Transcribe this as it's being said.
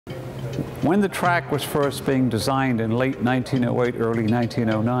When the track was first being designed in late 1908, early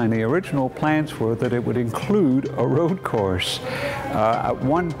 1909, the original plans were that it would include a road course. At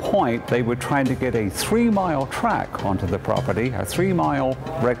one point, they were trying to get a 3-mile track onto the property, a 3-mile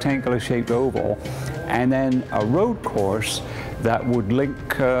rectangular-shaped oval, and then a road course that would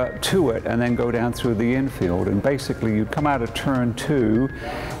link to it and then go down through the infield. And basically, you'd come out of turn 2,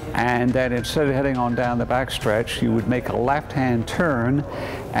 and then instead of heading on down the backstretch, you would make a left-hand turn,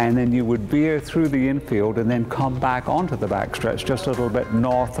 and then you would veer through the infield and then come back onto the backstretch just a little bit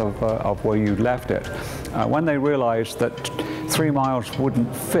north of where you left it. When they realized that 3 miles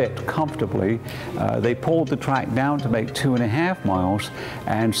wouldn't fit comfortably, they pulled the track down to make 2.5 miles,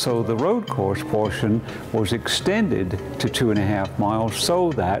 and so the road course portion was extended to 2.5 miles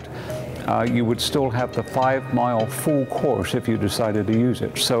so that you would still have the 5-mile full course if you decided to use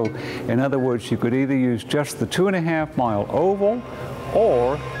it. So in other words, you could either use just the 2.5-mile oval,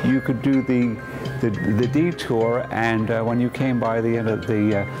 or you could do the detour, and when you came by the end of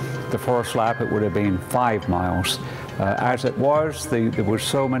the first lap, it would have been 5 miles. As it was, there were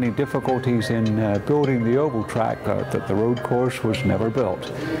so many difficulties in building the oval track that the road course was never built.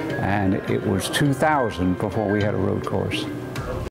 And it was 2000 before we had a road course.